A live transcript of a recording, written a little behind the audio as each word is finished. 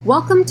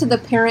Welcome to the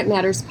Parent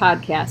Matters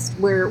podcast,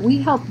 where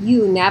we help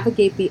you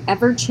navigate the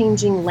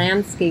ever-changing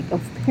landscape of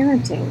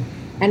parenting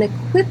and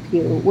equip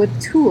you with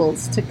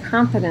tools to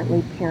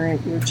confidently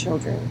parent your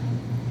children.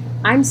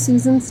 I'm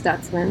Susan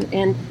Stutzman,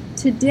 and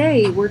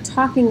today we're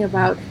talking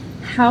about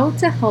how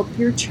to help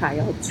your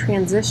child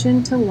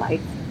transition to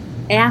life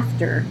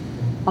after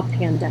a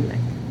pandemic.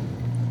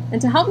 And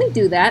to help me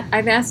do that,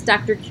 I've asked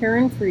Dr.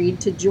 Karen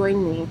Freed to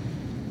join me.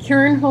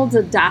 Karen holds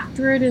a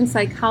doctorate in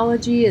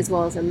psychology as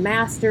well as a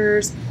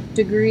master's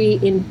degree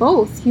in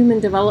both human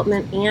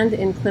development and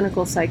in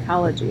clinical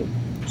psychology.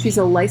 She's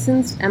a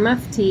licensed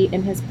MFT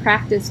and has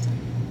practiced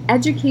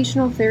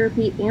educational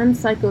therapy and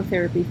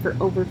psychotherapy for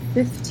over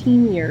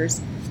 15 years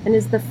and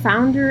is the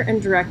founder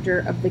and director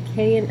of the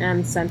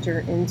K&M Center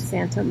in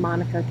Santa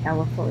Monica,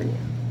 California.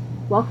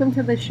 Welcome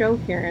to the show,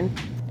 Karen.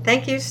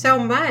 Thank you so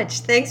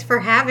much. Thanks for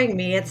having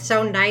me. It's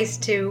so nice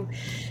to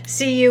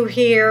see you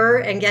here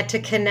and get to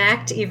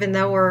connect, even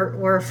though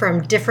we're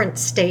from different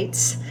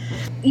states.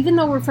 Even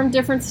though we're from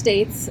different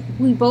states,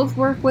 we both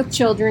work with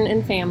children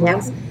and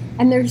families, yep.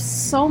 And there's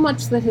so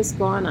much that has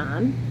gone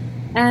on.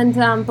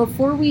 And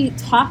before we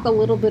talk a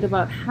little bit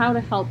about how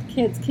to help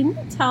kids, can you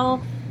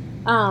tell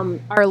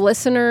our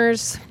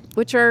listeners,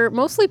 which are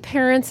mostly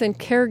parents and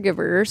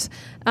caregivers,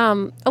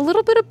 a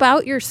little bit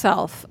about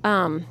yourself,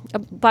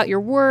 about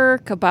your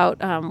work, about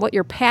what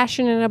you're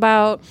passionate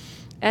about,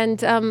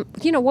 and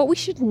what we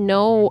should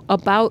know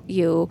about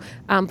you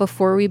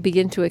before we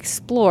begin to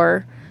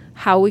explore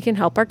how we can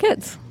help our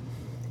kids.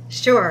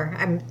 Sure,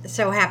 I'm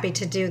so happy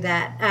to do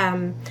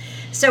that.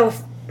 So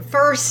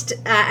first,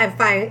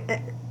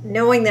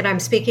 knowing that I'm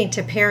speaking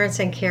to parents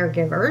and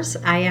caregivers,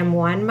 I am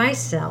one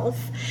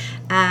myself.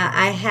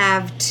 I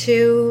have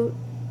two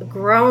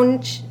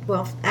grown,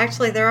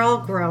 actually they're all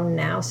grown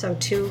now, so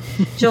two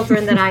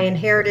children that I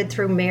inherited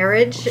through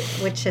marriage,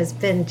 which has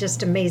been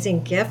just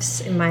amazing gifts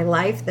in my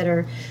life, that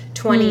are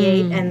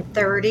 28 and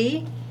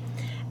 30.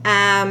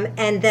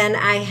 And then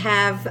I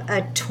have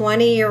a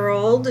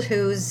 20-year-old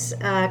who's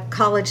a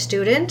college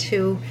student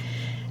who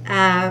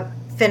had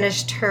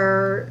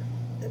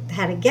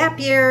a gap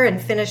year and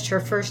finished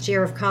her first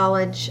year of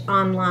college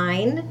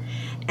online.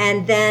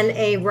 And then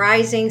a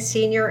rising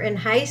senior in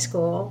high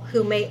school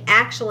who may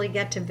actually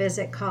get to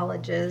visit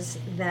colleges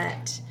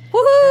that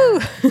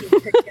you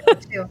could go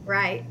to.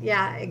 Right.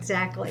 Yeah,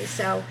 exactly.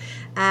 So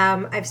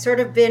I've sort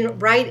of been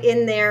right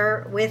in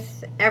there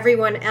with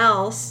everyone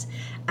else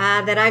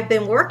that I've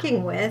been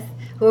working with,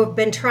 who have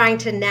been trying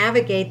to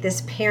navigate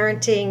this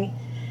parenting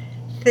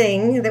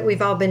thing that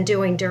we've all been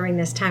doing during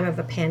this time of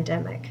a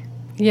pandemic.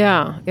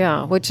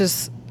 Yeah, which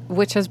has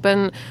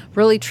been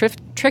really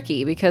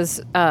tricky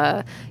because,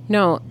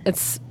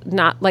 it's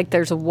not like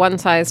there's a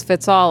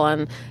one-size-fits-all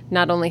on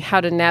not only how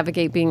to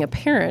navigate being a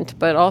parent,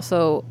 but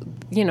also,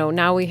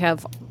 now we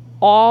have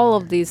all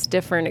of these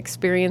different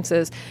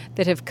experiences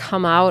that have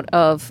come out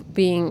of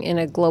being in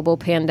a global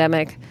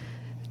pandemic,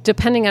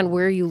 depending on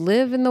where you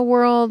live in the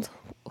world,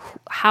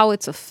 how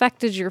it's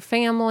affected your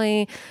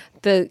family,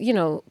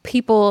 the,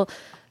 people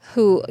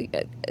who,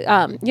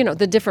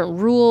 the different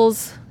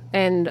rules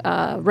and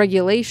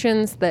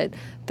regulations that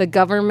the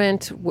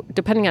government,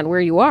 depending on where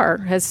you are,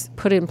 has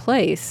put in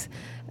place.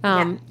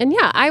 And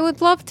I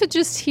would love to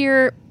just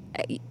hear,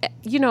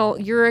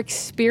 your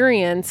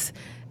experience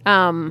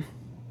as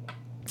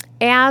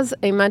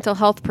a mental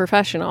health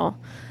professional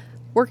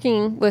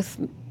working with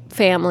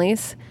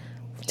families.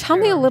 Tell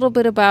me a little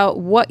bit about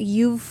what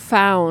you've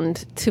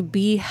found to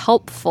be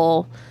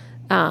helpful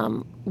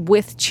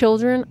with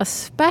children,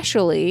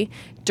 especially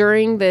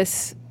during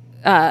this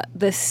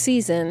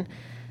season.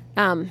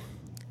 I'm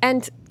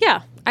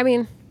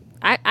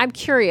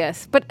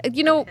curious, but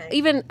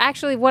even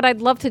actually what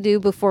I'd love to do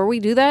before we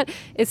do that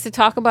is to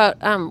talk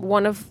about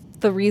one of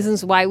the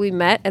reasons why we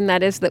met, and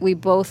that is that we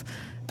both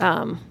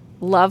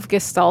love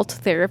Gestalt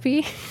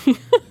therapy.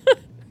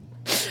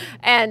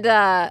 and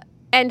I'd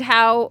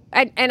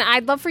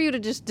love for you to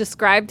just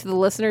describe to the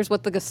listeners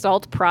what the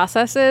Gestalt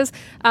process is,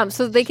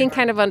 so that they can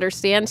kind of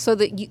understand, so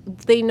that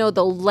they know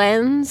the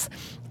lens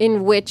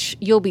in which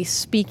you'll be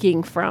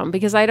speaking from,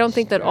 because I don't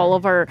think that all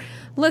of our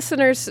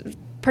listeners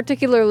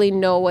particularly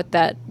know what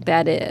that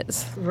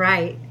is.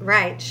 Right.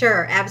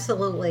 Sure.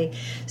 Absolutely.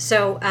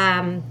 So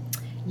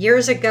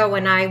years ago,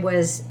 when I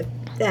was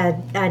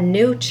a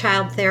new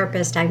child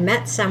therapist, I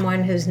met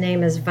someone whose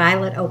name is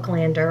Violet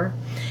Oaklander,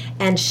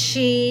 and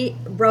she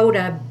wrote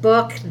a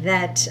book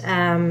that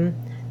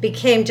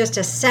became just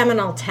a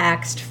seminal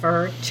text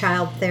for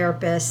child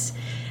therapists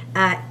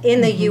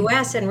in the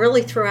U.S. and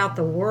really throughout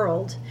the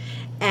world.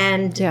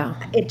 And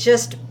it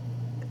just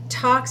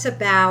talks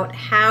about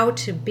how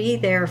to be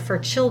there for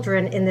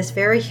children in this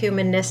very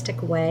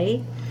humanistic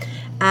way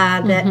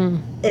that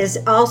is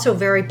also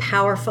very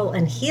powerful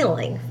and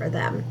healing for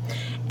them.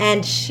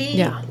 And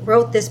she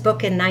wrote this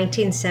book in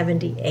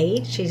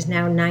 1978. She's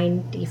now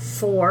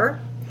 94.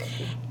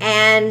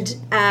 And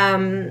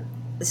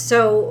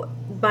so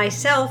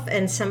myself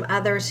and some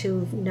others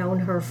who've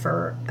known her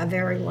for a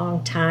very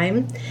long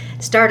time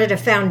started a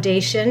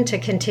foundation to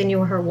continue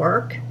her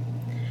work.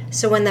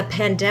 So when the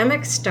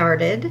pandemic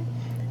started,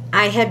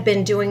 I had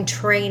been doing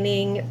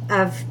training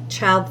of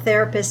child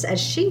therapists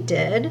as she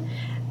did.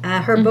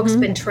 Her book's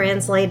been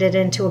translated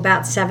into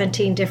about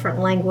 17 different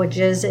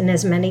languages in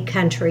as many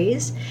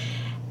countries.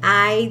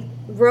 I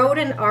wrote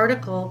an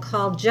article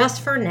called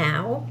Just for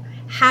Now,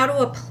 How to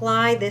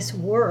Apply This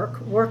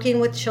Work, Working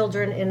with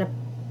Children in a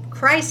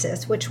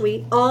Crisis, which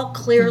we all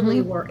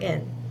clearly were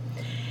in.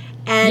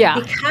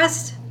 And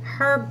because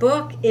her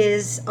book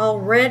is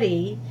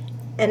already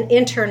an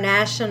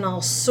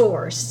international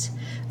source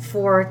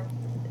for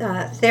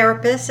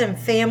therapists and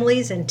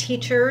families and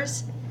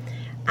teachers,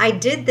 I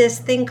did this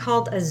thing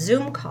called a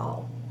Zoom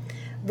call,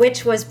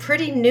 which was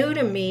pretty new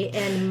to me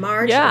in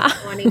March of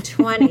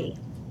 2020.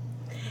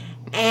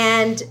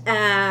 And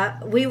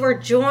we were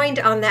joined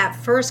on that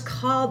first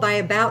call by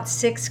about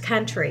 6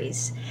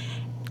 countries.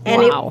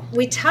 And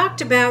we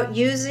talked about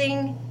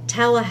using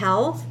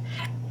telehealth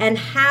and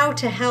how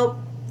to help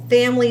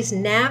families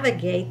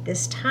navigate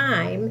this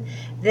time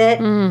that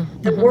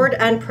the word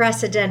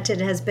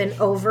unprecedented has been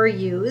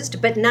overused,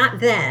 but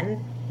not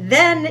then.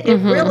 Then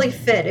it really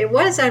fit. It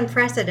was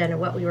unprecedented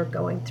what we were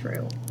going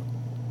through.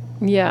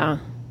 Yeah.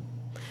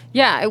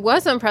 Yeah, it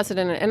was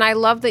unprecedented. And I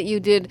love that you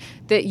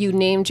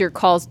named your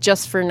calls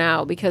Just for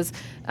Now, because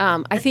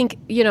I think,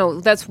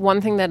 that's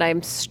one thing that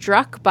I'm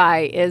struck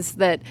by is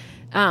that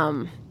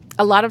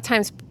a lot of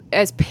times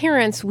as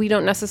parents, we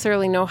don't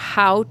necessarily know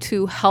how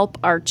to help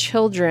our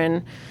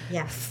children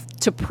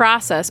to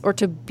process or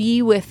to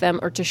be with them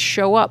or to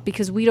show up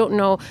because we don't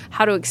know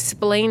how to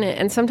explain it.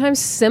 And sometimes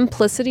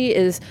simplicity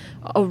is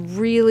a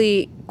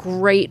really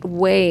great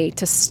way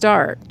to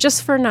start.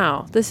 Just for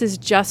now. This is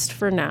just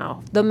for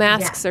now. The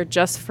masks are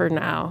just for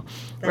now,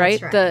 right?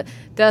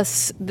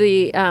 The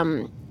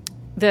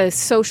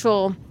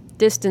social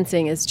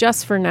distancing is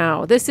just for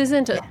now. This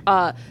isn't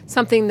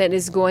something that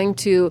is going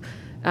to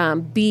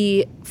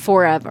be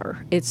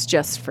forever. It's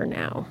just for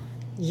now.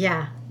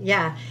 Yeah.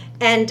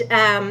 And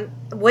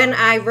when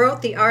I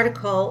wrote the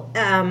article,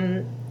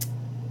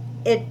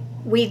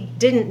 we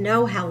didn't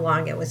know how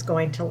long it was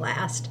going to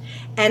last.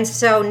 And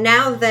so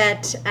now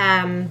that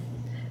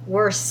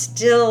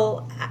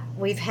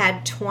we've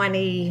had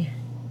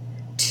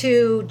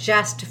 22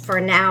 just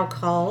for now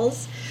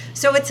calls.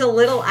 So it's a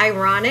little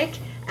ironic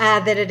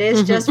that it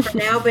is just for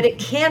now, but it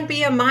can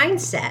be a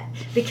mindset,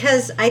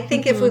 because I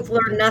think if we've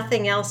learned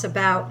nothing else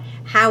about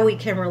how we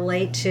can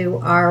relate to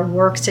our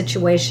work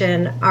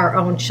situation, our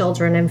own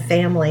children and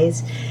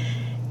families,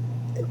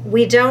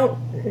 we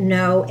don't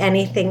know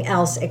anything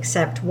else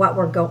except what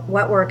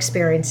we're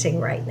experiencing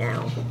right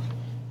now.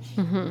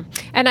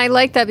 And I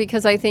like that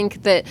because I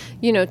think that,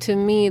 to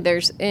me,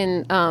 there's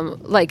in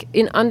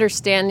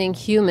understanding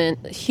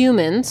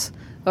humans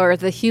or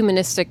the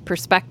humanistic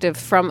perspective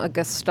from a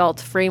Gestalt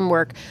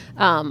framework.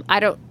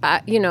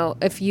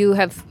 If you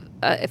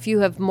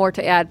have more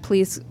to add,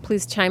 please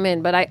chime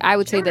in. But I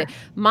would say that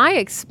my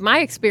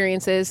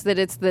experience is that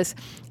it's this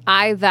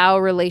I-thou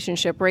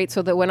relationship, right?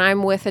 So that when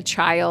I'm with a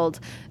child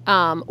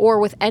or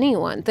with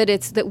anyone,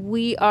 that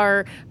we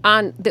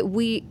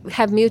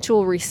have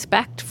mutual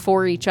respect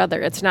for each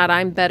other. It's not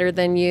I'm better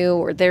than you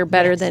or they're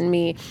better than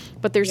me,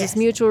 but there's this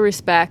mutual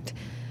respect.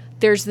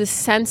 There's this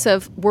sense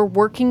of we're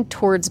working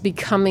towards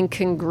becoming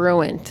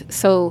congruent,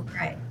 so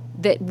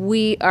that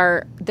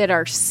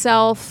our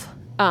self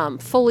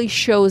fully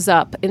shows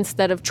up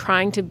instead of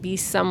trying to be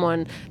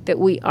someone that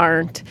we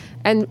aren't,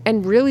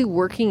 and really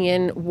working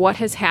in what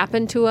has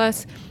happened to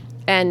us,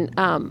 and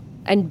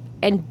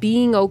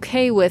being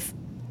okay with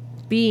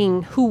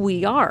being who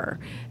we are.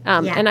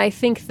 And I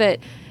think that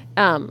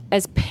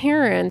as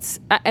parents,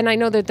 and I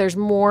know that there's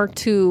more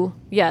to,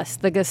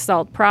 the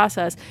Gestalt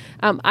process,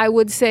 I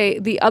would say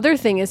the other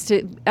thing is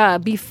to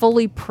be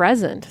fully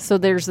present. So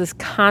there's this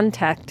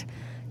contact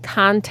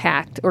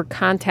or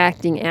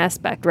contacting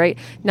aspect, right?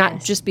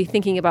 Not just be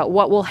thinking about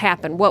what will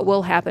happen,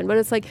 but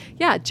it's like,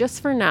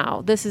 just for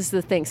now, this is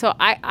the thing. So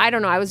I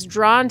don't know, I was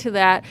drawn to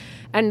that.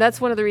 And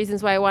that's one of the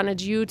reasons why I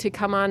wanted you to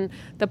come on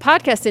the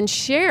podcast and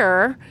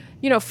share,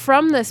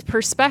 from this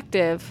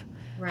perspective,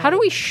 how do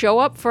we show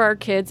up for our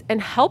kids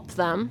and help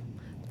them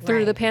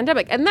through the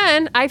pandemic? And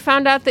then I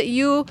found out that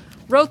you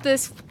wrote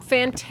this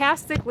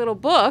fantastic little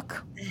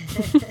book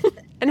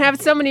and have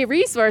so many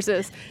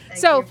resources.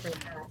 So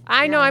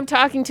I know I'm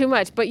talking too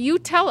much, but you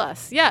tell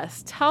us.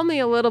 Tell me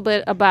a little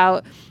bit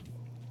about,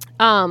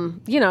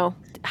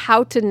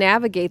 how to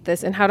navigate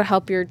this and how to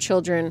help your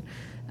children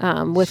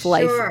with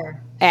life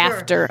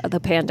after the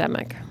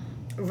pandemic.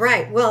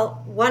 Right.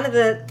 Well, one of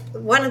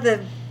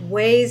the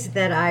ways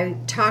that I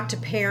talk to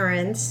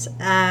parents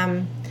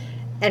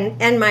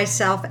and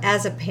myself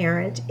as a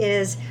parent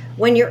is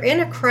when you're in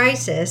a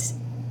crisis,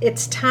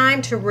 it's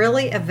time to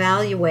really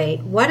evaluate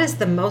what is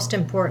the most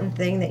important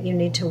thing that you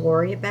need to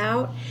worry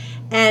about.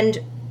 And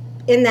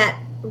in that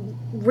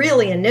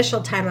really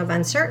initial time of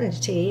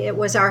uncertainty, it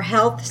was our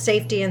health,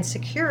 safety, and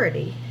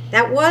security.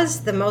 That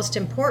was the most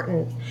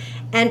important.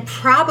 And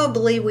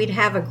probably we'd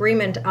have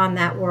agreement on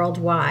that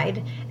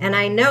worldwide. And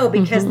I know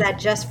because that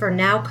Just for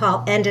Now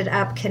call ended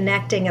up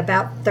connecting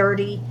about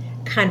 30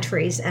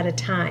 countries at a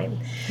time.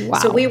 Wow.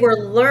 So we were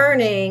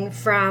learning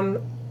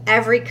from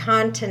every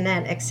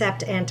continent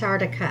except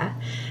Antarctica.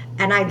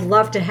 And I'd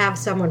love to have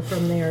someone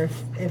from there if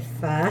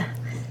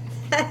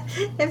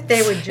if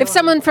they would join. If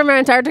someone from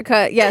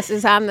Antarctica, yes,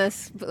 is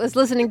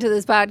listening to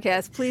this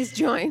podcast, please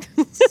join. So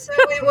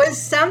it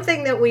was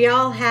something that we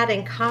all had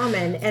in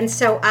common. And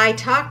so I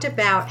talked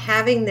about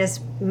having this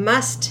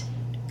must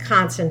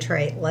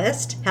concentrate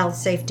list, health,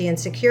 safety, and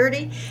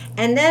security,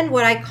 and then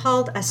what I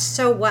called a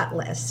so what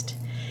list.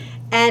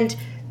 And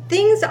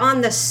things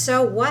on the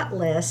so what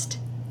list,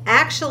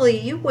 actually,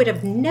 you would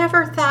have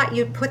never thought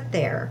you'd put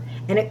there.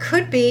 And it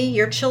could be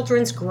your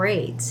children's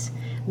grades.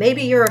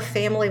 Maybe you're a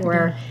family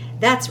where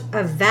that's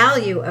a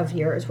value of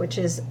yours, which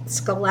is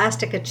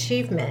scholastic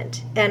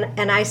achievement.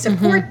 And I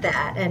support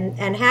that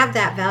and have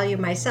that value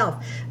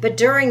myself. But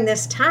during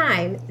this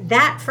time,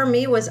 that for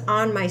me was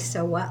on my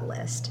so what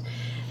list.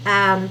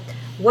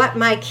 What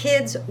my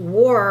kids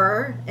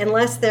wore,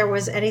 unless there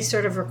was any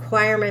sort of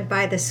requirement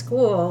by the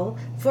school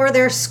for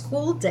their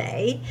school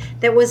day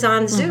that was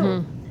on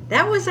Zoom,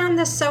 that was on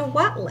the so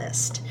what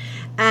list.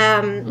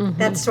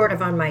 That's sort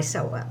of on my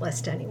so what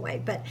list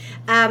anyway. But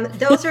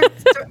those are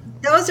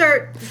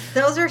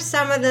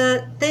some of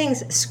the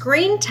things.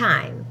 Screen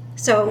time.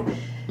 So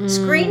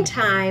screen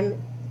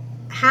time.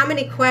 How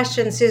many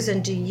questions,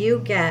 Susan, do you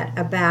get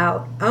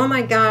about, oh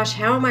my gosh,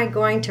 how am I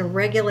going to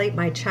regulate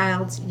my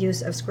child's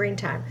use of screen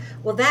time?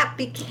 Well, that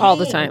became all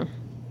the time,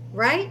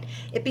 right?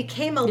 It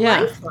became a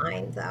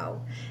lifeline,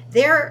 though.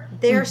 Their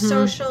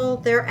social,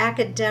 their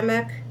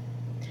academic,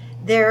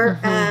 their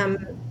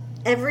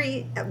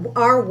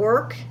our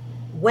work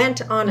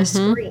went on a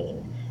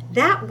screen.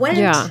 That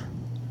went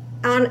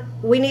on.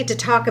 We need to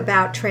talk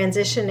about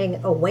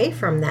transitioning away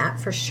from that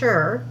for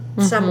sure,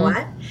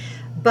 somewhat.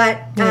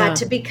 But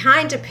to be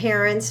kind to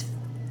parents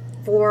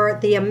for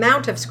the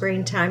amount of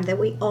screen time that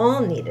we all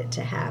needed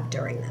to have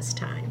during this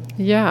time.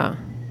 Yeah.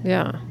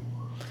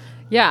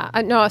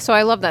 No, so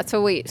I love that.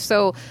 So wait,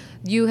 so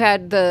you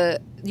had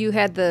the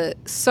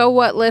so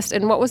what list,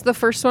 and what was the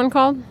first one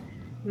called?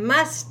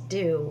 Must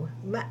do.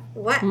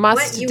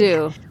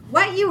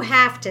 What you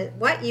have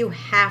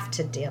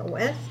to deal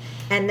with,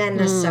 and then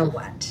the so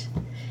what.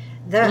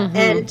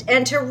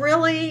 And to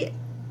really,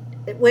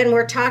 when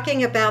we're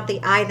talking about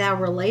the I-thou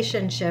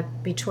relationship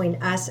between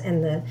us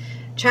and the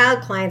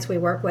child clients we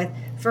work with,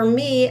 for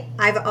me,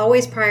 I've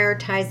always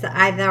prioritized the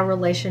I-thou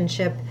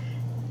relationship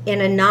in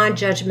a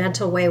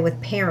non-judgmental way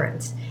with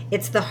parents.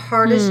 It's the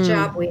hardest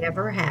job we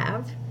ever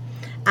have.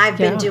 I've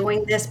been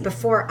doing this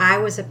before I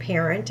was a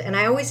parent, and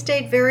I always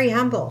stayed very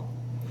humble.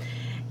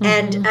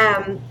 And,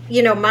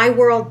 my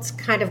worlds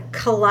kind of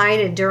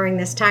collided during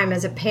this time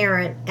as a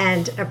parent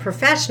and a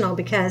professional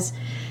because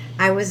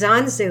I was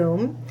on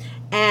Zoom.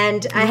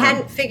 And I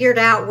hadn't figured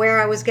out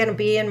where I was going to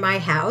be in my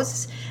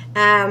house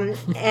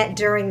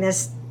during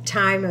this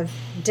time of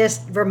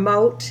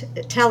remote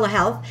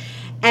telehealth.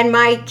 And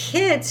my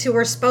kids, who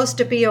were supposed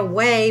to be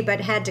away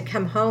but had to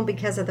come home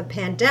because of the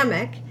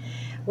pandemic,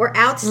 were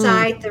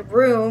outside the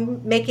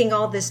room making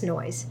all this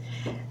noise.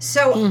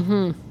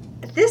 So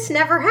this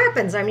never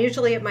happens. I'm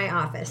usually at my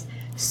office.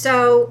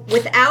 So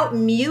without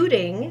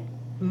muting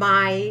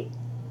my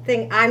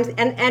thing,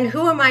 and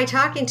who am I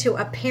talking to?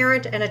 A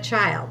parent and a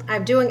child.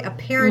 I'm doing a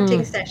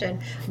parenting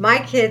session. My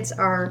kids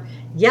are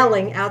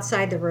yelling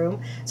outside the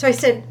room. So I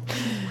said,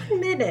 1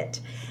 minute.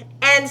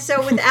 And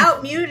so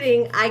without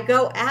muting, I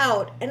go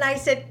out and I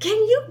said, can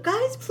you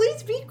guys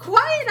please be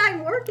quiet?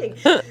 I'm working.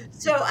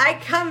 So I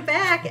come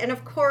back, and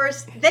of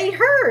course they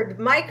heard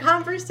my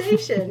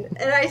conversation.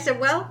 And I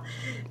said, well,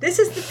 this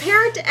is the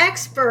parent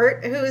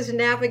expert who's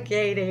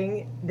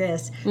navigating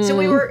this. So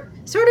we were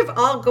sort of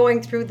all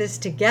going through this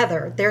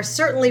together. There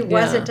certainly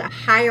wasn't a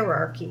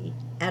hierarchy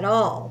at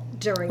all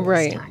during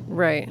this time.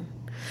 Right.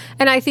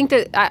 And I think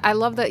that I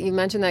love that you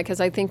mentioned that, because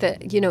I think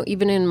that,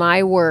 even in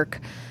my work,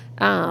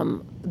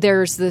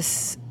 there's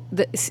this,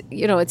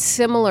 it's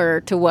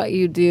similar to what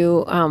you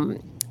do.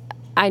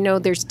 I know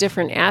there's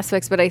different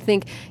aspects, but I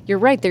think you're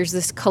right. There's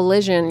this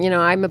collision.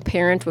 I'm a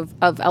parent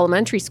of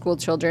elementary school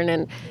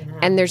children,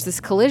 and there's this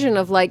collision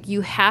of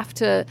you have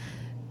to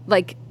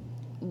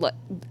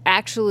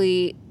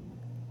actually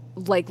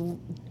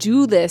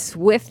do this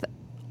with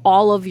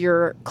all of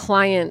your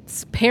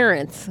clients'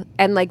 parents,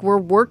 and we're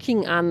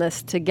working on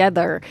this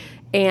together,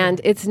 and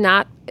it's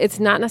not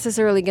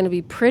necessarily going to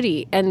be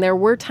pretty. And there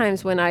were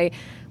times when I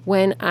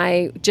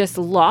just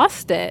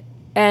lost it,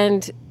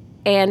 and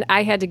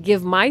I had to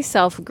give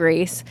myself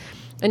grace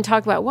and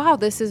talk about, wow,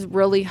 this is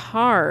really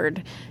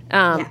hard,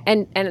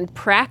 and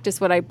practice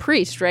what I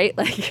preached, right?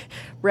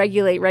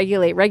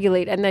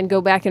 Regulate, and then go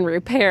back and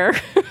repair.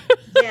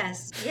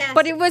 Yes.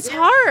 But it was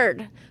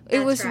hard.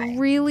 It was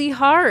really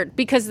hard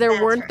because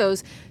there weren't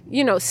those,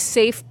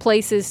 safe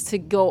places to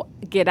go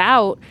get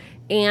out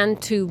and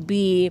to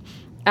be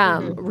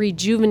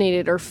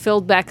rejuvenated or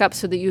filled back up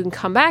so that you can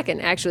come back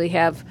and actually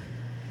have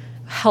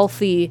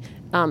healthy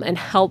and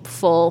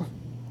helpful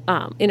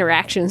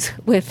interactions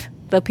with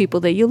the people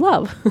that you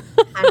love.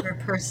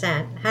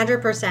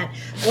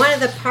 100%. One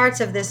of the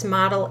parts of this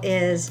model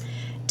is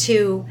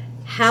to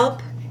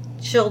help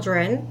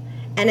children,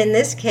 and in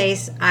this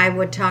case, I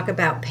would talk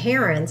about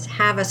parents,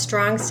 have a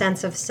strong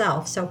sense of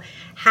self. So,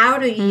 how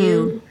do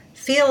you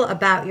feel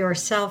about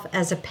yourself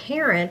as a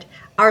parent,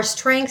 our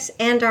strengths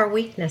and our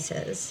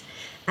weaknesses?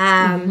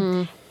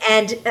 And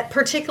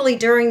particularly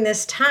during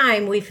this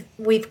time,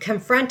 we've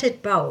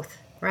confronted both,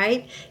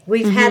 right?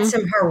 We've had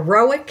some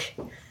heroic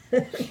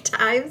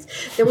times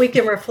that we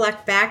can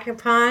reflect back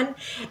upon.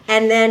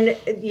 And then,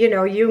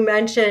 you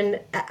mentioned,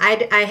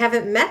 I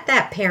haven't met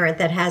that parent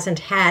that hasn't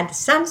had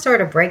some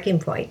sort of breaking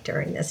point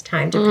during this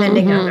time,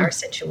 depending on our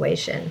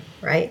situation,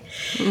 right?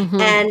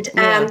 And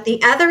the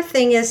other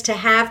thing is to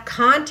have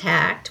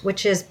contact,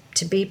 which is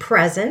to be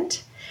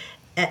present.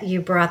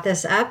 You brought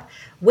this up,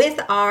 with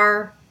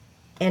our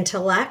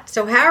intellect.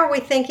 So how are we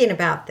thinking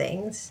about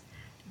things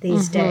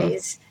these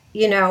days?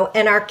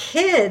 And our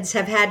kids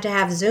have had to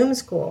have Zoom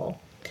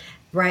school,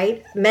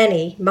 right?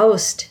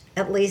 Most,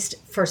 at least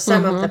for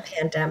some of the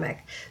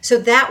pandemic. So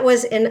that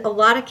was, in a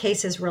lot of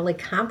cases, really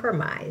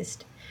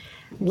compromised.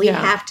 We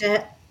have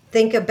to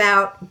think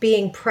about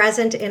being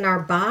present in our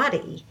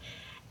body.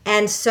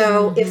 And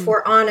so if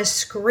we're on a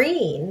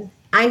screen,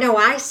 I know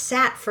I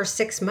sat for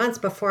 6 months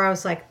before I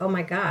was like, oh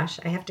my gosh,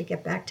 I have to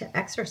get back to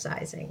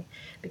exercising,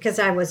 because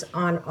I was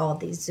on all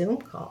these Zoom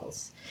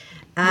calls.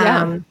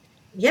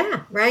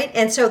 Yeah, right.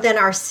 And so then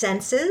our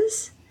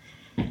senses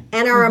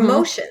and our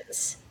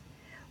emotions,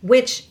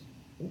 which,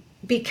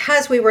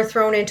 because we were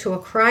thrown into a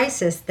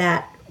crisis,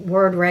 that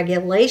word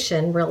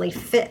regulation really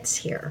fits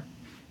here.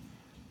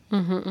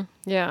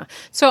 Yeah.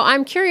 So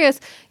I'm curious,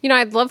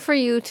 I'd love for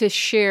you to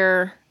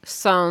share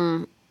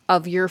some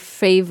of your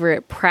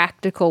favorite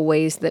practical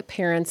ways that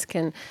parents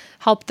can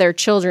help their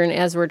children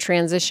as we're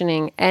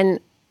transitioning. And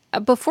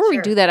before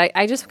we do that,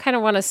 I just kind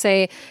of want to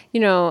say,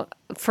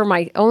 for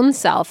my own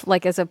self,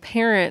 like as a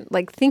parent,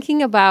 like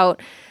thinking about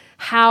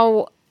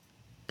how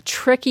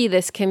tricky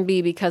this can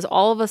be, because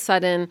all of a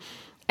sudden,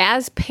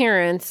 as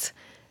parents,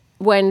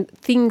 when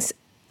things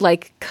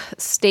like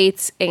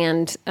states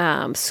and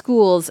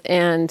schools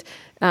and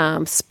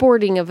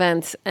sporting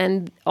events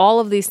and all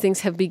of these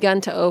things have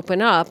begun to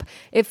open up,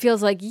 it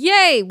feels like,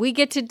 yay, we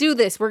get to do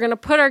this. We're going to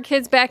put our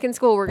kids back in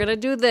school. We're going to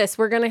do this.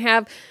 We're going to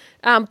have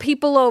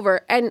people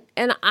over. And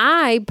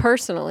I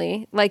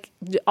personally, like,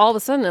 all of a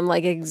sudden I'm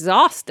like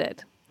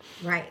exhausted.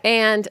 Right.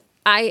 And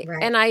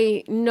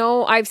I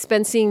know I've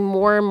been seeing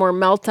more and more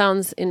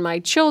meltdowns in my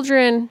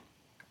children.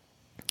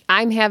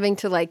 I'm having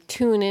to like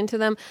tune into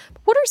them.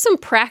 What are some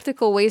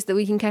practical ways that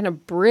we can kind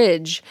of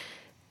bridge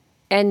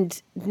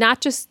and not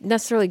just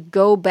necessarily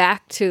go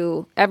back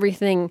to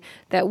everything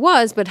that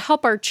was, but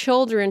help our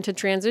children to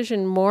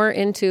transition more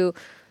into,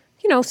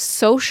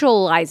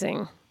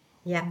 socializing,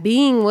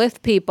 being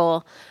with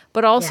people,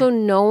 but also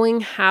knowing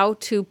how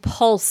to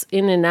pulse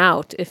in and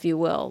out, if you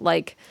will,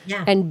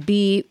 and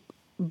be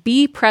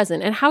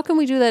present. And how can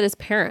we do that as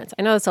parents?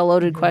 I know that's a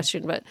loaded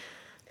question, but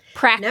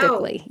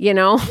practically,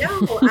 No,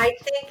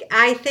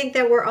 I think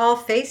that we're all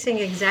facing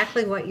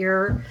exactly what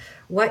you're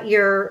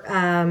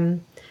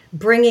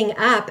bringing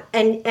up.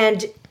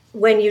 And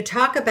when you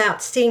talk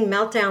about seeing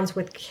meltdowns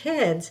with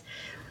kids,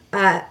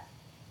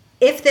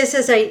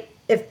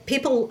 if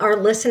people are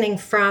listening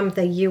from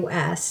the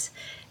U.S.,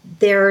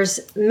 there's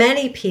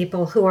many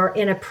people who are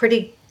in a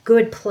pretty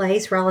good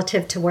place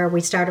relative to where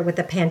we started with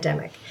the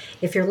pandemic.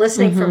 If you're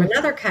listening from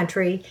another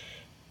country,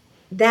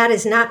 that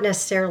is not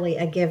necessarily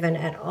a given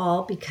at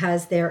all,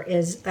 because there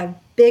is a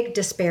big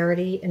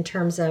disparity in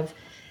terms of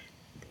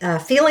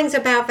feelings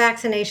about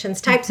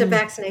vaccinations, types of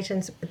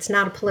vaccinations. It's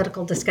not a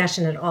political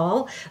discussion at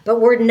all,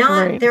 but we're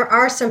not, Right. There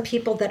are some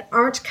people that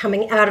aren't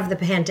coming out of the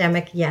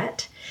pandemic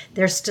yet.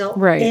 They're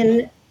still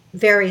in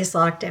various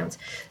lockdowns.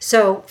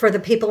 So for the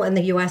people in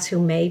the US who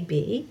may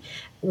be,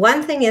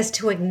 one thing is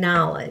to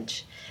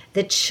acknowledge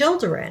that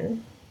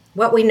children,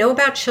 what we know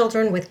about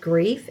children with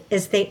grief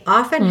is they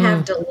often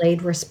have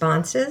delayed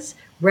responses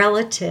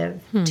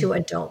relative to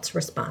adults'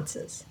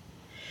 responses.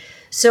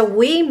 So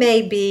we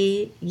may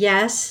be,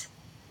 yes,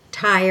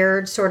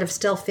 tired, sort of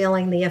still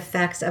feeling the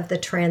effects of the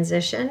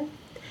transition,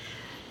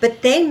 but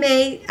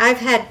I've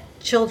had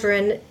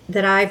children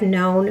that I've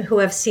known who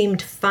have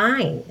seemed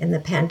fine in the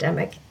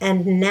pandemic,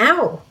 and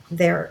now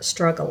they're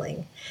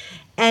struggling.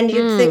 And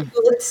you'd think,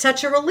 well, it's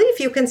such a relief.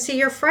 You can see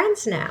your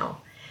friends now.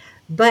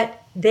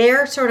 But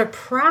they're sort of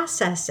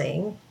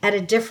processing at a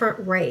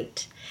different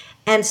rate.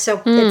 And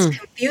so it's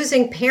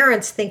confusing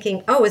parents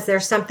thinking, oh, is there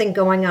something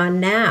going on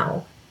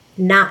now?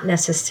 Not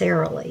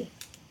necessarily.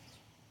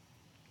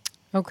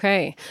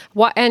 Okay.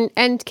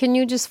 And can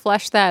you just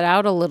flesh that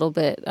out a little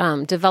bit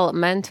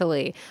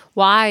developmentally?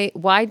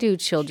 Why do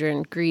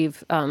children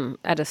grieve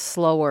at a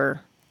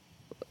slower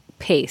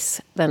pace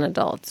than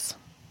adults?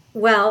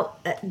 Well,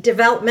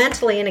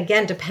 developmentally, and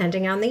again,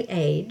 depending on the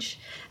age,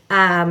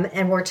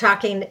 and we're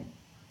talking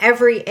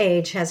every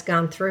age has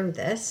gone through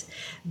this,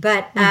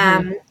 but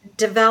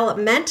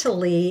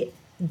developmentally,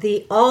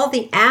 all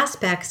the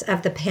aspects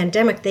of the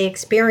pandemic they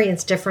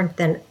experienced different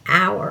than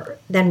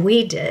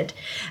we did,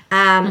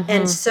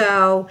 and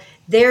so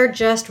they're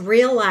just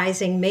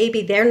realizing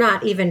maybe they're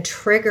not even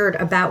triggered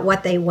about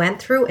what they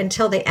went through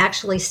until they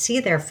actually see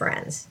their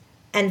friends.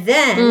 And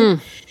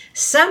then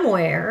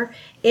somewhere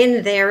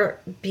in their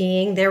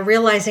being, they're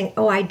realizing,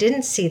 oh, I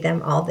didn't see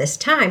them all this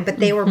time, but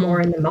they were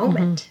more in the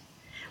moment.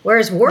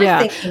 Whereas we're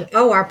thinking,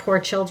 oh, our poor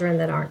children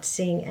that aren't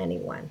seeing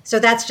anyone. So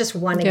that's just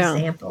one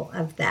example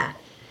of that.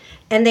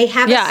 And they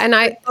have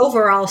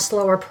overall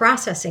slower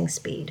processing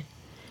speed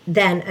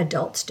than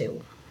adults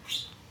do.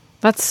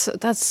 That's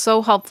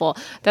so helpful.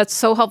 That's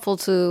so helpful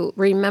to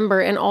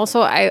remember. And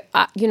also, I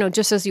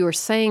just as you were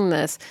saying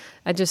this,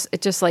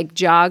 it just like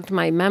jogged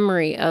my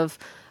memory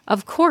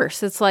of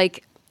course, it's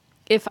like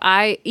if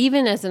I,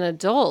 even as an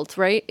adult,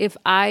 right, if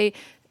I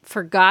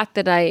forgot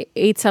that I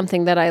ate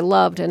something that I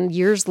loved and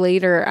years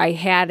later I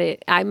had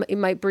it, it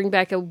might bring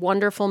back a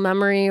wonderful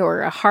memory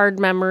or a hard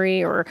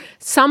memory or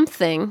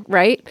something,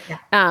 right?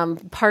 Yeah.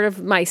 Part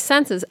of my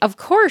senses, of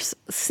course,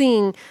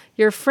 seeing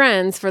your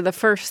friends for the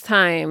first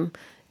time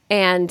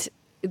and,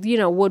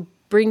 would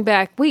bring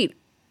back,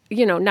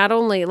 not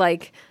only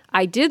like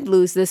I did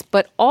lose this,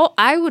 but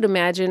I would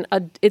imagine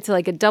it's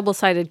like a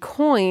double-sided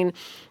coin,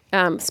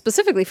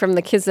 specifically from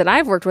the kids that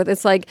I've worked with.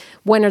 It's like,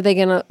 when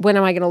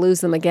am I gonna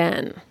lose them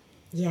again?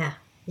 Yeah,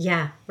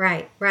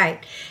 right.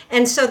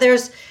 And so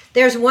there's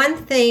one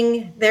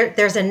thing,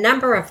 there's a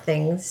number of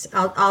things.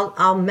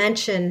 I'll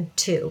mention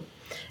two.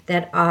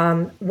 That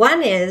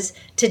one is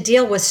to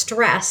deal with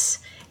stress.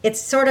 It's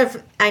sort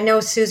of, I know,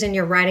 Susan,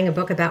 you're writing a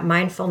book about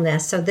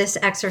mindfulness, so this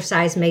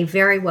exercise may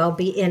very well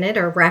be in it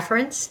or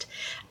referenced.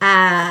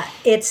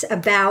 It's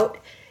about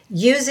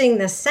using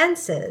the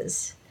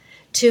senses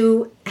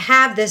to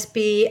have this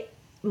be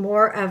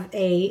more of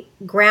a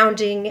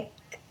grounding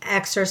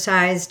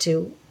exercise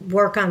to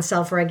work on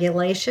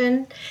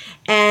self-regulation.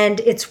 And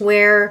it's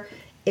where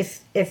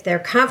if they're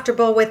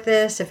comfortable with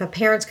this, if a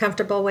parent's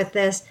comfortable with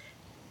this,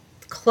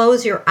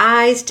 close your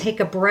eyes, take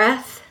a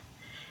breath,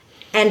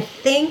 and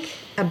think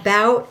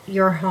about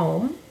your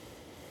home,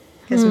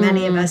 because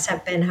many of us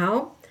have been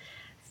home.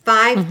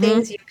 5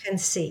 things you can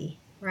see,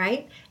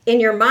 right? In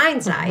your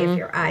mind's eye, if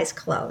your eyes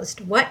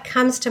closed, what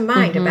comes to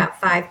mind about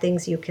 5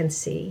 things you can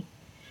see?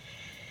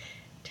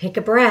 Take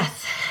a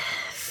breath.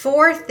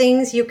 4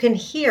 things you can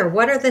hear.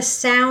 What are the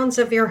sounds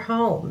of your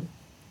home,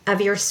 of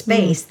your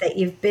space that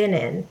you've been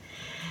in?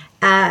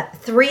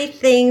 3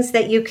 things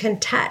that you can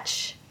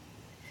touch.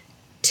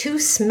 2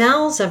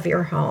 smells of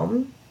your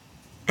home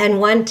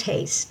and 1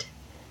 taste.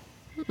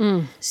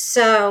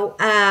 So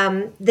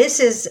this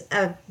is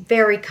a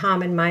very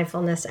common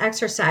mindfulness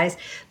exercise,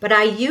 but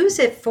I use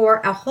it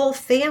for a whole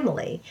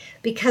family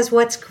because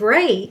what's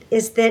great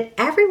is that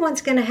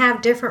everyone's going to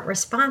have different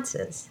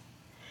responses.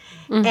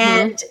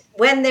 And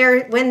when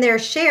they're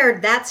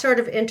shared, that's sort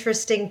of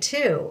interesting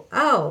too.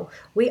 Oh,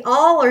 we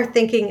all are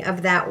thinking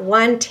of that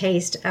one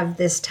taste of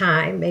this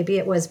time. Maybe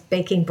it was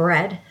baking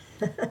bread.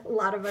 A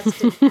lot of us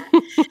did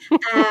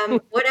that.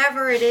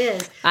 Whatever it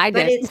is. I did.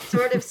 But it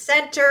sort of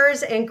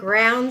centers and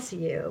grounds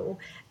you.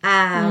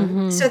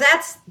 So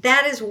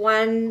that is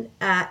one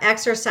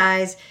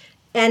exercise.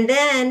 And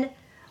then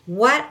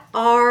what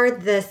are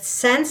the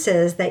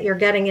senses that you're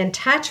getting in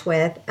touch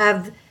with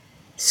of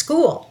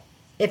school?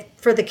 If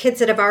for the kids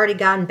that have already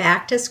gone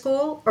back to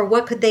school, or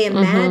what could they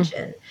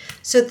imagine?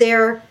 So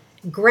they're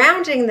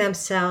grounding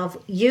themselves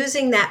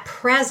using that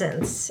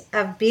presence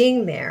of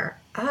being there.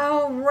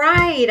 Oh,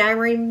 right, I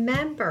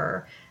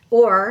remember.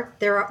 Or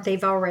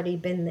they've already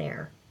been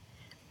there.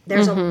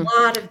 There's a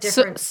lot of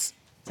different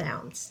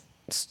sounds.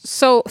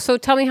 So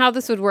tell me how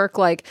this would work.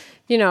 Like,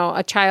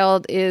 a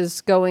child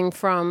is going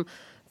from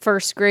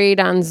first grade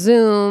on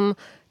Zoom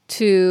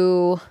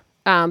to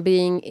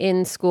being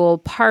in school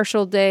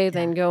partial day,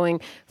 then going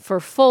for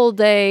full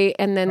day,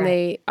 and then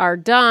they are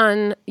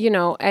done,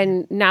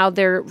 and now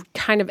they're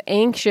kind of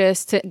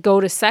anxious to go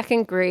to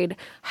second grade.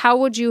 How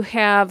would you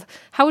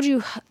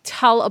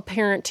tell a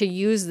parent to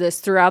use this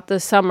throughout the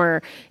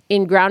summer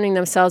in grounding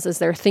themselves as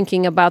they're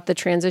thinking about the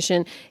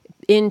transition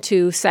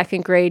into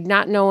second grade,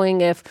 not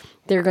knowing if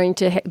they're going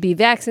to be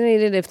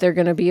vaccinated, if they're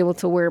going to be able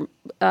to wear,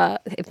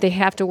 if they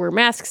have to wear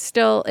masks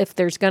still, if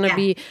there's going to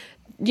be,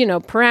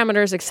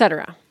 parameters,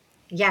 etc.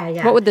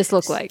 Yeah. What would this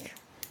look like?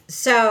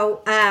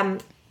 So I'm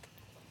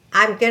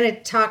going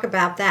to talk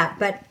about that.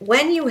 But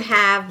when you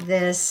have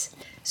this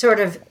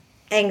sort of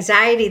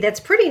anxiety that's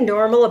pretty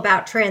normal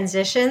about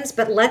transitions,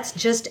 but let's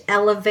just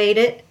elevate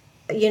it,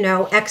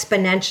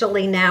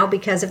 exponentially now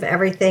because of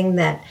everything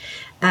that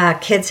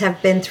kids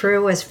have been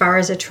through as far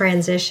as a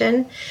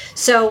transition.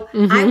 So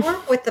I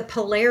work with the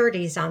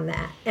polarities on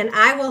that. And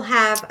I will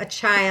have a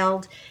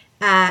child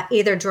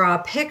either draw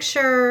a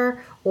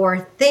picture or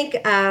think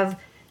of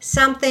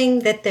something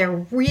that they're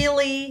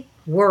really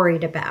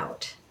worried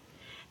about.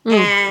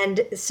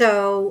 And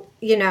so,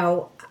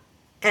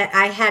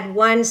 I had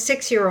one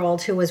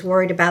 6-year-old who was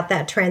worried about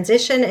that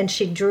transition, and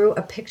she drew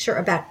a picture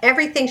about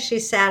everything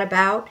she's sad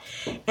about.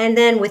 And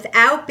then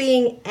without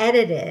being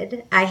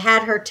edited, I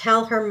had her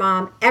tell her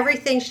mom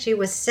everything she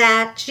was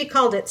sad. She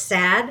called it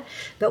sad,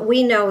 but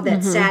we know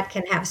that sad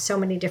can have so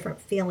many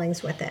different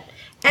feelings with it.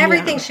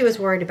 Everything she was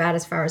worried about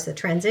as far as the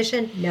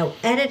transition, no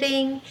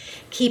editing.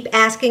 Keep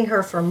asking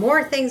her for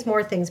more things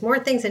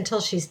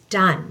until she's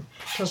done,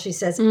 until she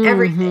says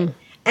everything.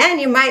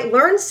 And you might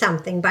learn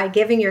something by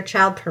giving your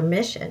child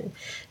permission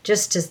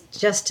just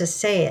to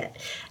say it.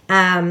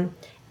 And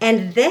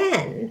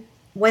then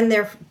when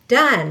they're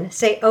done,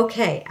 say,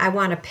 okay, I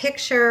want a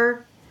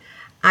picture,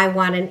 I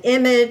want an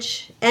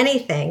image,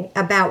 anything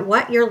about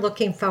what you're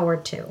looking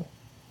forward to.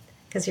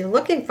 Because you're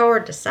looking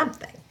forward to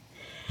something.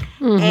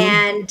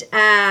 And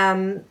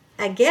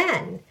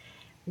again,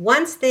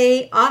 once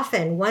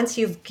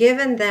you've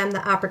given them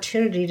the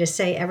opportunity to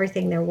say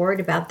everything they're worried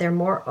about, they're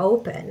more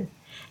open.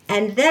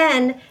 And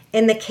then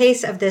in the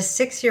case of this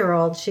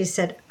 6-year-old, she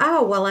said,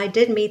 oh, well, I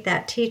did meet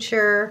that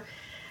teacher.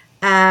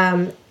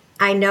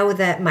 I know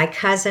that my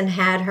cousin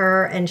had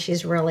her and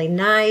she's really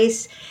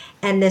nice.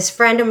 And this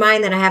friend of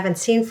mine that I haven't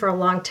seen for a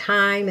long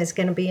time is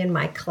going to be in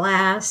my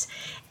class.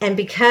 And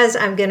because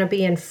I'm going to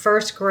be in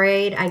first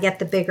grade, I get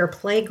the bigger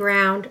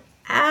playground.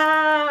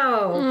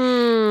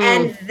 Oh.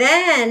 And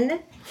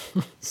then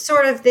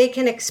sort of they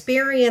can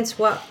experience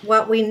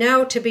what we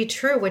know to be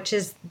true, which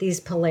is these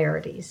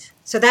polarities.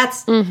 So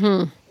that's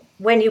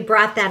when you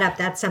brought that up,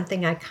 that's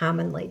something I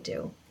commonly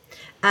do.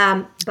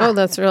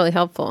 That's really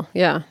helpful.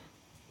 Yeah.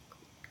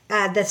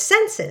 The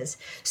senses.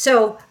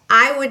 So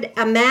I would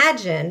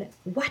imagine,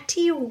 what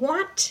do you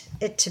want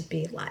it to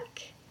be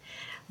like?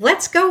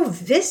 Let's go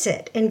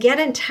visit and get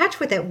in touch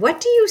with it.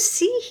 What do you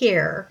see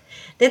here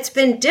that's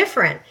been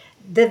different?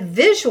 The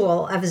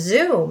visual of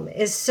Zoom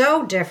is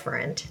so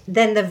different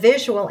than the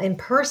visual in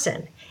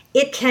person.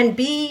 It can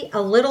be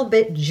a little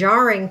bit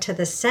jarring to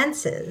the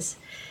senses.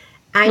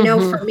 I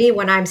know for me,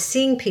 when I'm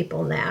seeing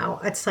people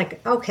now, it's like,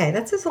 okay,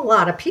 this is a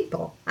lot of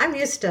people. I'm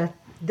used to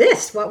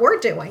this, what we're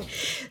doing.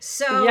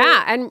 So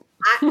yeah, and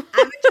I'm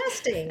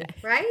adjusting,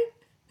 right?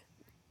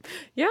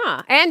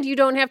 Yeah. And you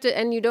don't have to,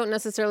 and you don't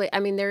necessarily,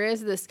 I mean, there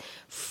is this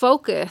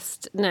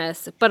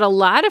focusedness, but a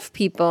lot of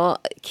people,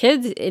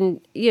 kids in,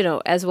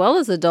 as well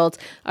as adults,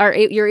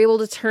 you're able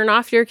to turn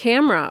off your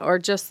camera or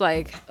just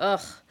like,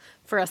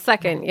 for a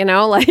second,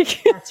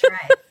 like. That's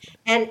right.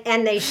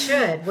 And they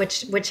should,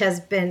 which has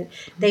been,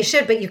 they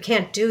should, but you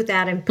can't do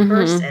that in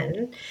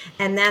person.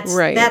 And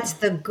that's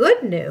the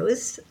good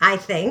news, I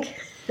think.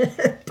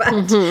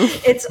 But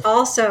it's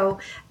also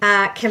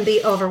can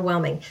be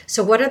overwhelming.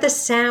 So what are the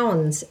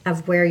sounds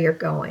of where you're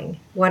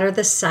going? What are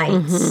the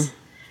sights?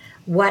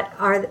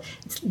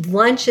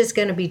 Lunch is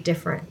going to be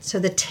different. So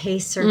the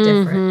tastes are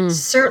different.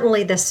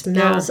 Certainly the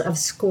smells of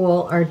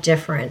school are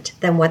different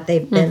than what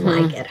they've been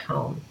like at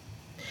home.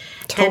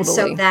 Totally. And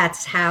so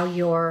that's how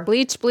you're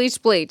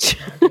bleach.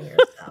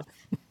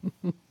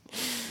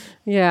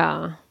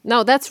 Yeah.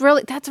 No, that's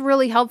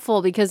really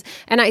helpful because,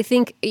 and I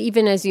think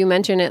even as you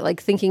mentioned it,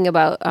 like thinking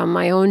about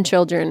my own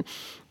children,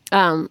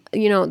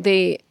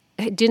 they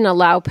didn't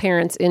allow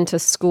parents into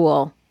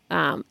school.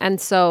 And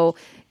so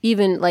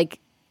even like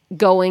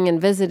going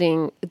and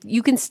visiting,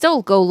 you can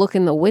still go look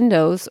in the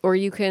windows or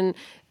you can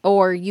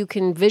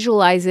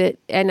visualize it.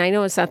 And I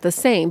know it's not the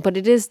same, but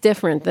it is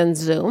different than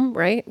Zoom,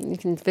 right? You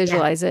can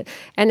visualize it.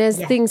 And as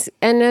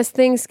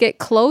things get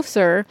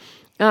closer,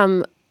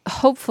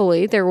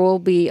 hopefully there will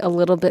be a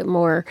little bit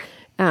more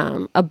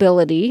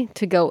ability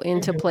to go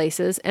into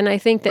places. And I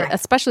think that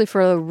especially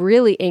for a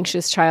really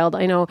anxious child,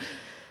 I know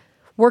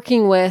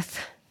working with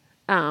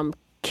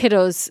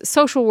kiddos,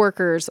 social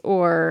workers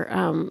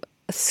or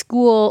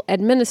school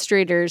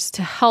administrators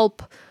to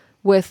help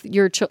with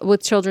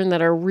with children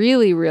that are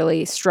really,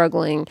 really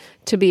struggling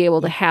to be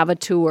able to have a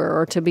tour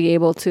or to be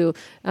able to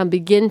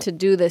begin to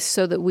do this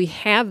so that we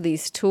have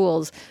these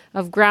tools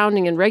of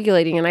grounding and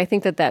regulating. And I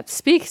think that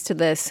speaks to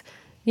this,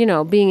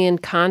 being in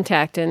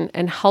contact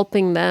and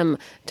helping them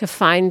to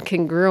find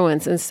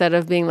congruence instead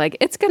of being like,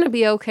 it's going to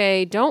be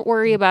okay. Don't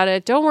worry about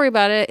it. Don't worry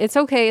about it. It's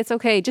okay. It's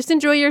okay. Just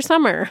enjoy your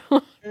summer.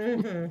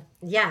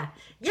 Yeah.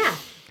 Yeah.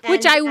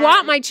 Which I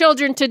want my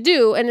children to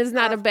do and is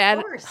not a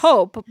bad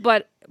hope,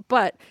 but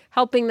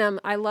helping them.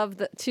 I love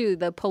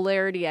the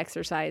polarity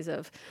exercise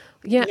of,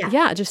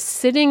 just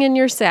sitting in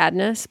your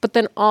sadness, but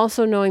then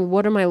also knowing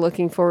what am I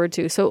looking forward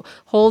to? So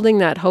holding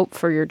that hope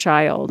for your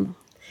child.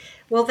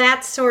 Well,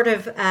 that's sort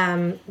of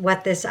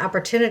what this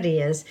opportunity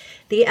is.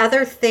 The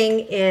other thing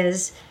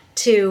is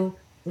to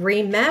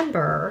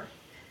remember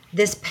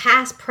this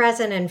past,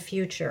 present, and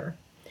future.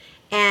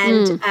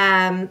 And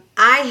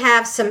I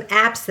have some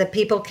apps that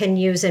people can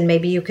use, and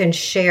maybe you can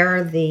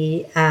share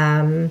the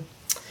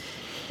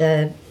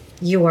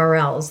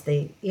URLs,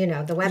 the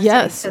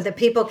website, so that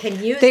people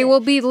can use They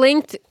will be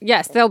linked.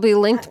 Yes, they'll be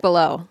linked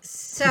below.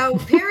 So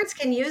parents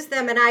can use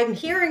them, and I'm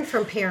hearing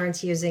from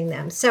parents using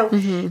them. So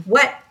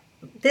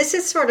this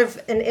is sort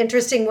of an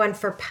interesting one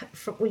for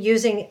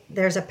using,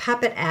 there's a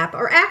puppet app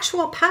or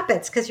actual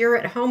puppets because you're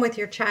at home with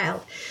your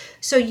child.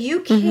 So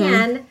you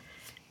can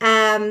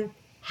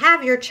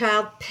have your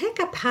child pick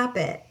a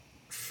puppet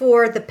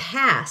for the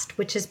past,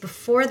 which is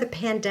before the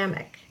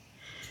pandemic.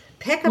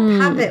 Pick a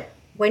puppet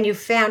when you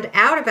found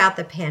out about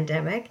the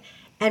pandemic,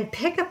 and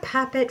pick a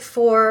puppet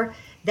for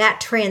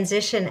that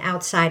transition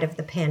outside of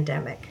the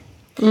pandemic.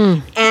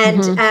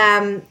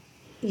 And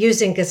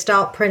using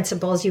Gestalt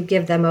principles, you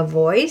give them a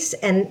voice,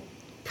 and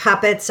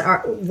puppets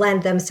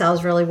lend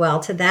themselves really well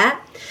to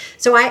that.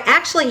 So I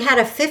actually had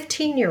a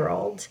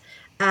 15-year-old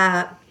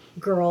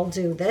girl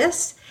do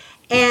this.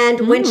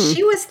 And when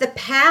she was the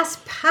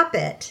past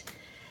puppet,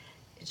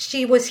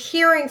 she was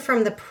hearing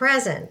from the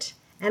present.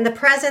 And the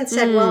present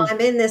said, well, I'm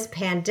in this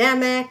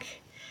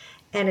pandemic,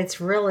 and it's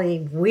really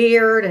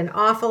weird and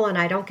awful, and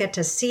I don't get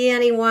to see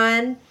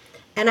anyone.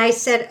 And I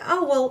said,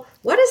 oh, well,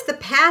 what does the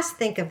past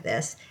think of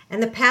this?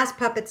 And the past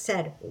puppet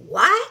said,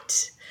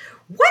 what?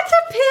 What's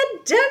a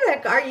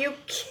pandemic? Are you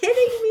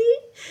kidding me?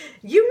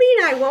 You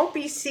mean I won't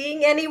be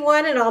seeing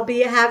anyone and I'll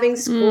be having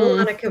school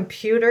on a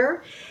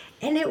computer?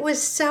 And it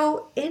was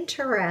so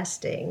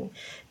interesting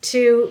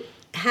to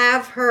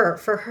have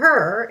for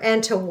her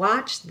and to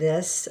watch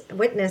this,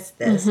 witness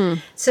this,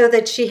 so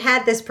that she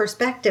had this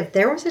perspective.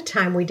 There was a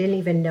time we didn't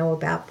even know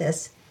about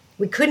this.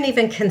 We couldn't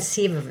even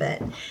conceive of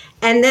it.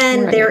 And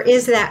then there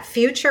is that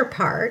future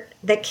part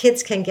that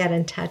kids can get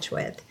in touch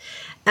with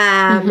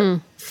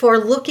for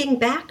looking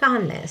back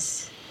on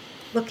this.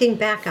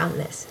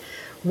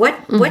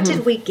 What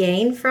did we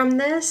gain from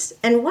this?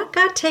 And what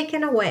got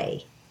taken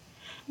away?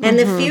 And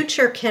the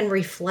future can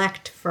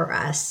reflect for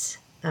us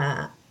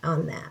on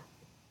that.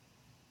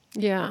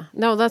 Yeah,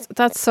 no,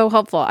 that's so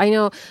helpful. I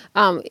know,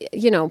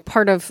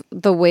 part of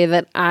the way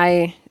that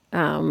I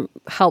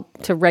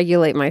help to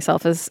regulate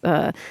myself is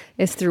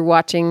through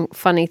watching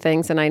funny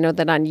things. And I know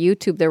that on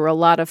YouTube, there were a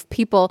lot of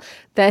people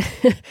that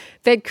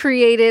that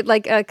created,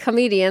 like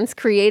comedians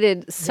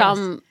created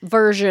some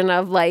version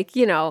of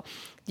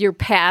your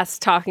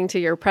past talking to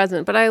your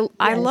present. But I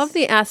love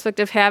the aspect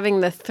of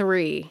having the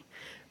three,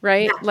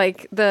 right? Yeah.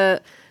 Like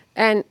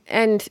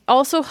and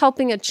also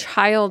helping a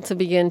child to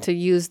begin to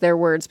use their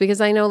words, because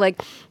I know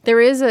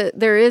there is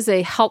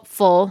a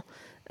helpful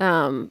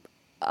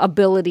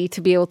ability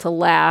to be able to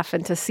laugh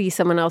and to see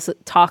someone else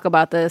talk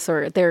about this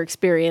or their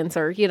experience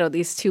or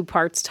these two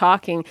parts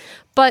talking,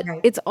 but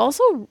it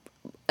also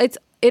is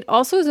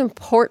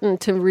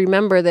important to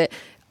remember that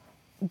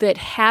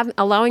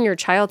allowing your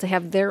child to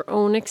have their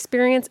own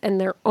experience and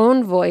their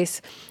own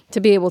voice to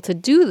be able to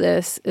do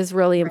this is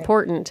really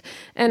important.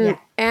 And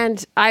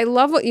I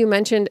love what you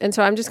mentioned. And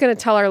so I'm just going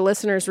to tell our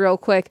listeners real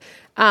quick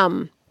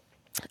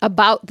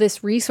about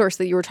this resource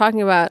that you were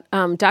talking about.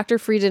 Dr.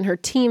 Fried and her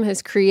team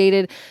has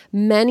created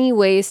many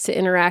ways to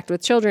interact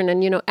with children.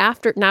 And, now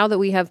that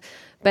we have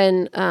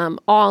been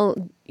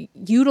all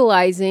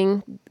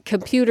utilizing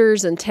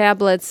computers and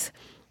tablets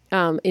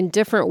in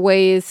different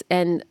ways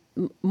and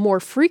more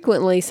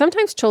frequently,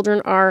 sometimes children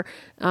are,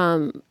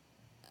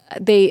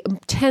 they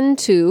tend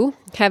to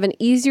have an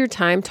easier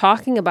time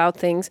talking about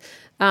things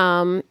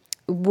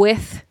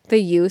with the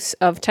use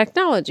of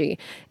technology.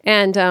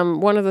 And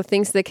one of the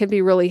things that can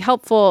be really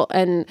helpful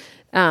and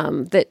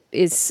that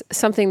is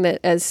something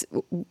that as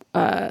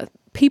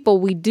people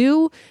we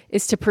do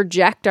is to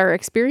project our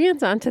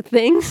experience onto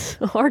things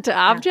or to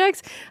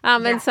objects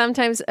and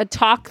sometimes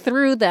talk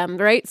through them,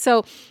 right?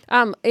 So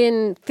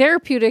in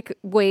therapeutic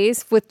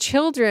ways with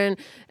children,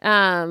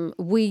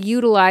 we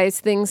utilize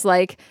things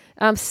like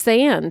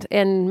sand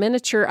and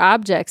miniature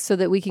objects so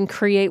that we can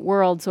create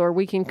worlds, or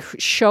we can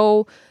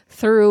show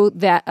through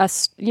that,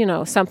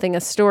 something,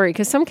 a story.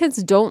 Because some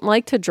kids don't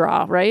like to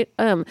draw, right?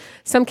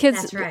 Some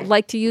kids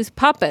like to use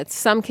puppets.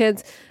 Some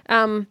kids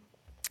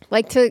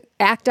like to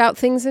act out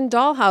things in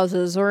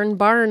dollhouses or in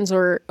barns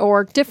or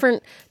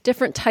different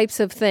types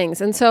of things.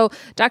 And so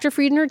Dr.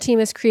 Fried and her team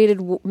has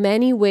created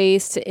many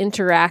ways to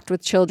interact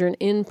with children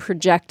in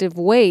projective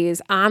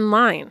ways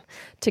online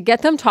to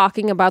get them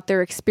talking about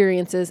their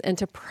experiences and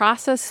to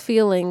process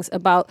feelings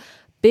about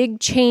big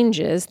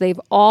changes they've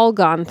all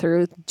gone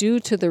through due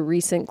to the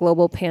recent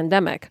global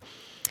pandemic.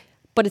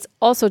 But it's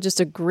also just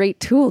a great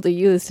tool to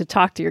use to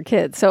talk to your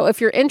kids. So if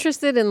you're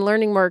interested in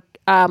learning more,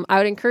 I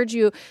would encourage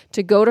you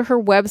to go to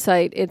her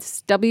website.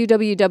 It's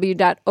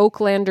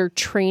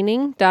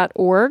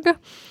www.oaklandertraining.org.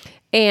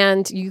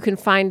 And you can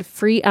find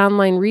free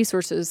online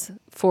resources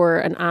for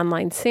an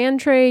online sand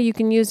tray you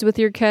can use with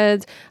your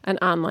kids, an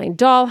online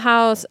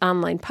dollhouse,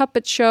 online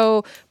puppet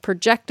show,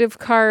 projective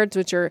cards,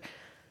 which are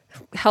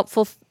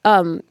helpful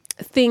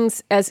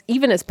things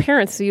even as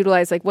parents to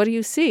utilize. Like, what do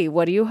you see?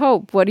 What do you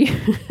hope? What do you?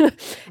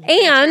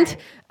 And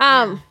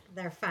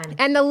they're fun.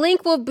 And the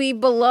link will be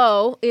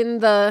below in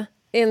the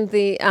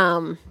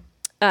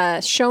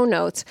show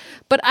notes.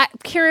 But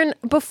Karen,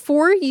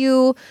 before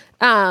we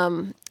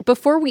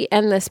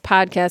end this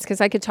podcast,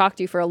 because I could talk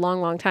to you for a long,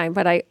 long time,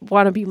 but I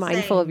want to be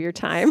mindful of your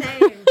time.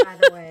 Same, by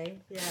the way.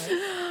 Yes.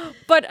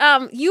 But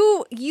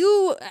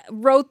you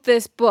wrote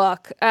this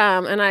book,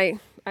 and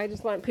I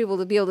just want people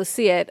to be able to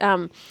see it.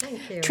 Thank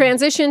you.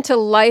 Transition to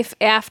Life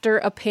After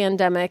a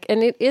Pandemic,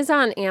 and it is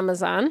on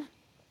Amazon.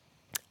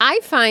 I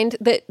find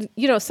that,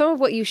 some of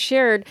what you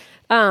shared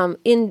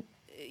in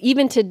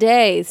even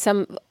today,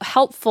 some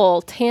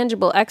helpful,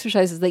 tangible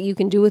exercises that you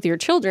can do with your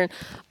children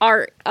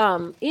are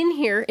in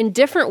here in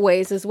different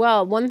ways as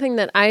well. One thing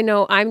that I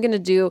know I'm going to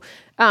do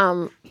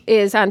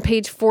is on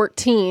page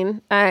 14.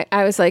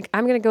 I was like,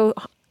 I'm going to go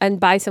and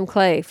buy some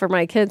clay for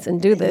my kids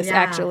and do this,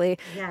 actually.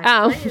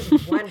 Yeah, clay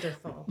is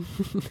wonderful.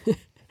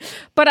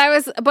 But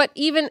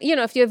even,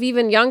 if you have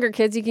even younger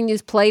kids, you can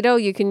use Play-Doh,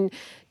 you can,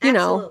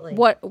 Absolutely.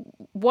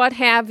 what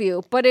have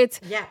you. But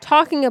it's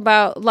talking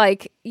about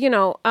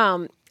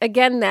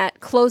again,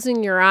 that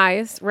closing your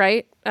eyes,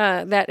 right?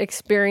 That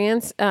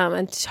experience,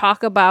 and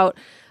talk about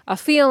a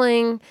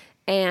feeling,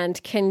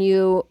 and can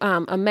you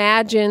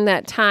imagine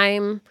that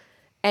time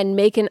and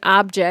make an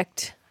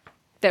object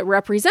that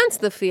represents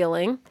the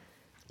feeling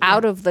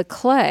out of the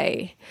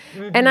clay.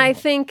 Mm-hmm. And I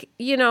think,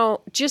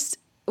 just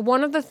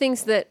one of the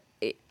things that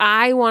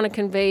I want to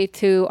convey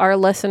to our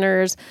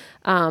listeners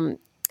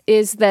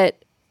is that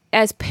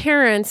as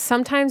parents,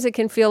 sometimes it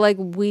can feel like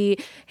we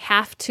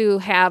have to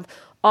have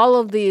all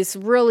of these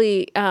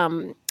really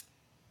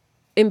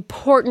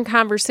important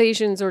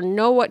conversations or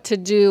know what to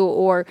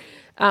do,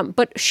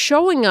 but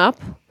showing up,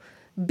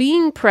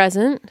 being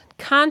present,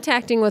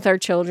 contacting with our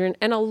children,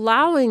 and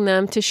allowing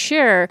them to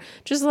share,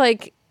 just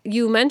like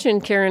you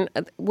mentioned, Karen,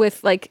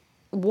 with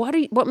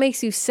what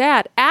makes you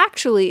sad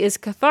actually is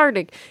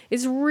cathartic,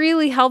 is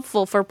really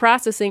helpful for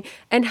processing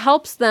and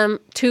helps them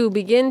to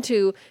begin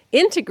to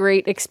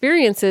integrate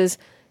experiences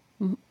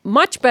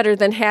much better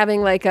than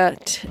having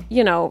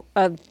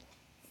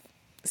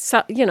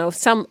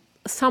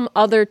some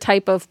other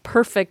type of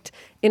perfect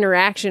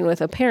interaction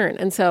with a parent.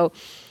 And so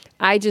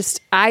I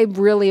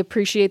really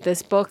appreciate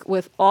this book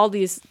with all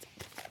these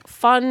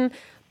fun,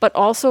 but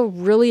also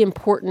really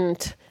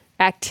important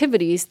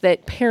activities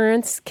that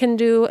parents can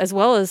do as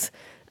well as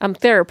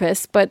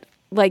therapists, but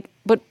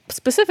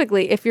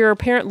specifically if you're a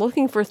parent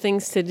looking for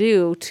things to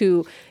do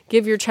to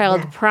give your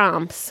child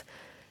prompts,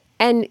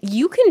 and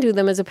you can do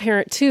them as a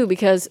parent too,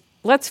 because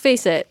let's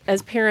face it,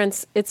 as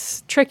parents,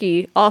 it's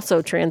tricky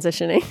also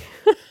transitioning.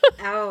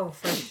 Oh,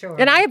 for sure.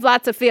 And I have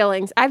lots of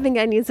feelings. I think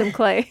I need some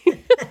clay.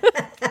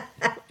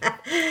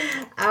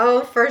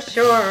 Oh, for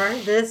sure.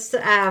 This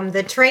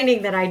the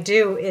training that I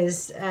do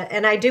is,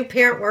 and I do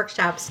parent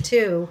workshops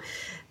too,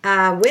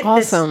 with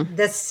awesome.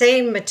 the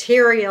same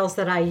materials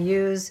that I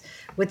use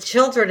with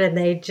children, and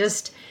they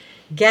just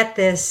get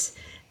this,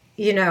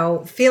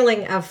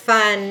 feeling of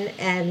fun.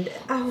 And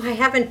I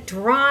haven't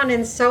drawn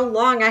in so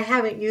long. I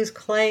haven't used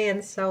clay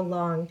in so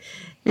long.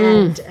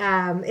 And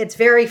it's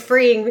very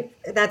freeing.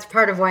 That's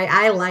part of why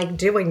I like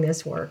doing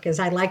this work, is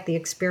I like the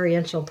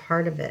experiential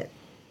part of it.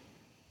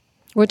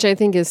 Which I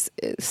think is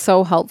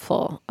so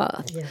helpful.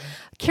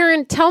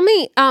 Karen, tell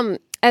me,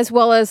 as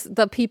well as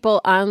the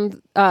people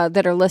on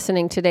that are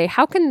listening today,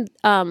 how can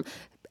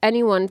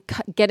anyone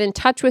get in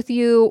touch with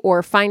you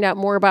or find out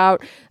more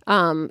about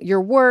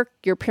your work,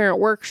 your parent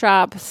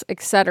workshops,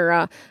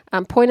 etc.?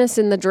 Point us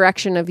in the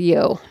direction of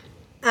you.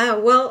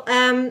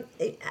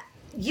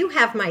 You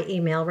have my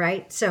email,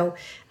 right? So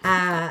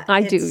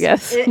I do,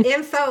 yes.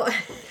 Info.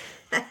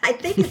 I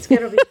think it's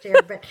going to be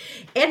shared, but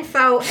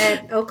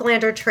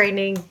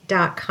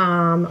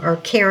info@oaklandertraining.com or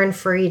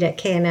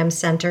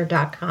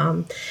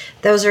KarenFreed@knmcenter.com.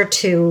 Those are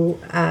two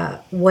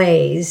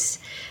ways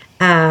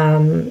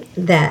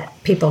that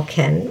people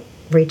can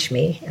reach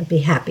me. I'd be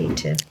happy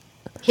to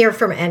hear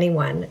from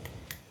anyone.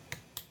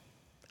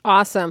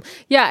 Awesome.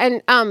 Yeah.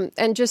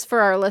 And just for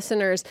our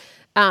listeners,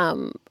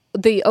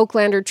 the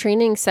Oaklander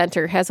Training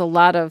Center has a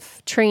lot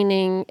of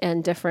training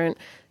and different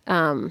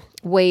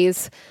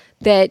ways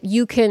that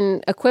you can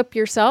equip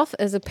yourself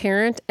as a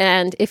parent.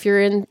 And if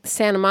you're in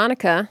Santa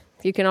Monica,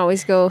 you can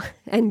always go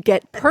and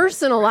get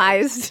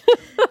personalized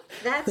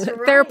That's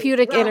right.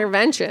 therapeutic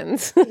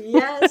interventions.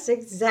 Yes,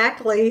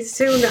 exactly.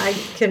 Soon I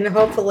can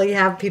hopefully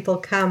have people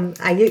come.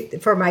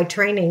 For my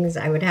trainings,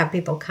 I would have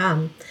people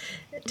come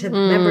to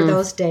remember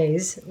those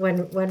days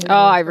when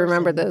I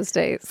remember those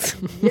days.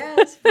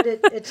 Yes, but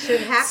it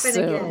should happen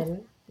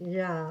again.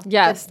 Yeah.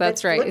 Yes,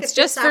 that's right. It's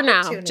just for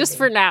now. Just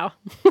for now.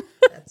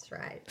 That's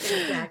right.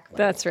 Exactly.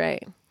 That's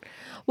right.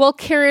 Well,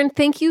 Karen,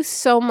 thank you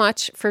so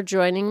much for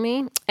joining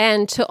me.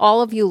 And to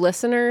all of you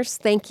listeners,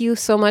 thank you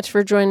so much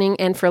for joining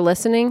and for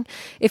listening.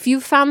 If you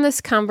found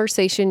this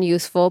conversation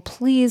useful,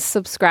 please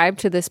subscribe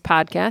to this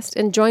podcast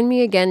and join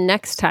me again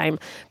next time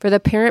for the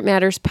Parent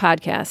Matters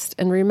podcast.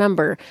 And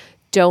remember,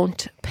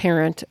 don't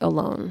parent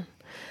alone.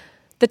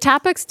 The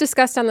topics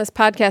discussed on this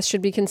podcast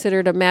should be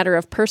considered a matter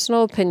of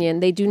personal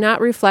opinion. They do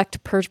not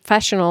reflect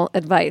professional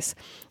advice.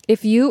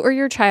 If you or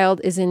your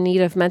child is in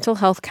need of mental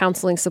health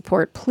counseling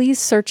support, please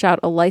search out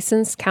a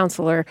licensed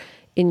counselor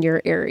in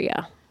your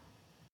area.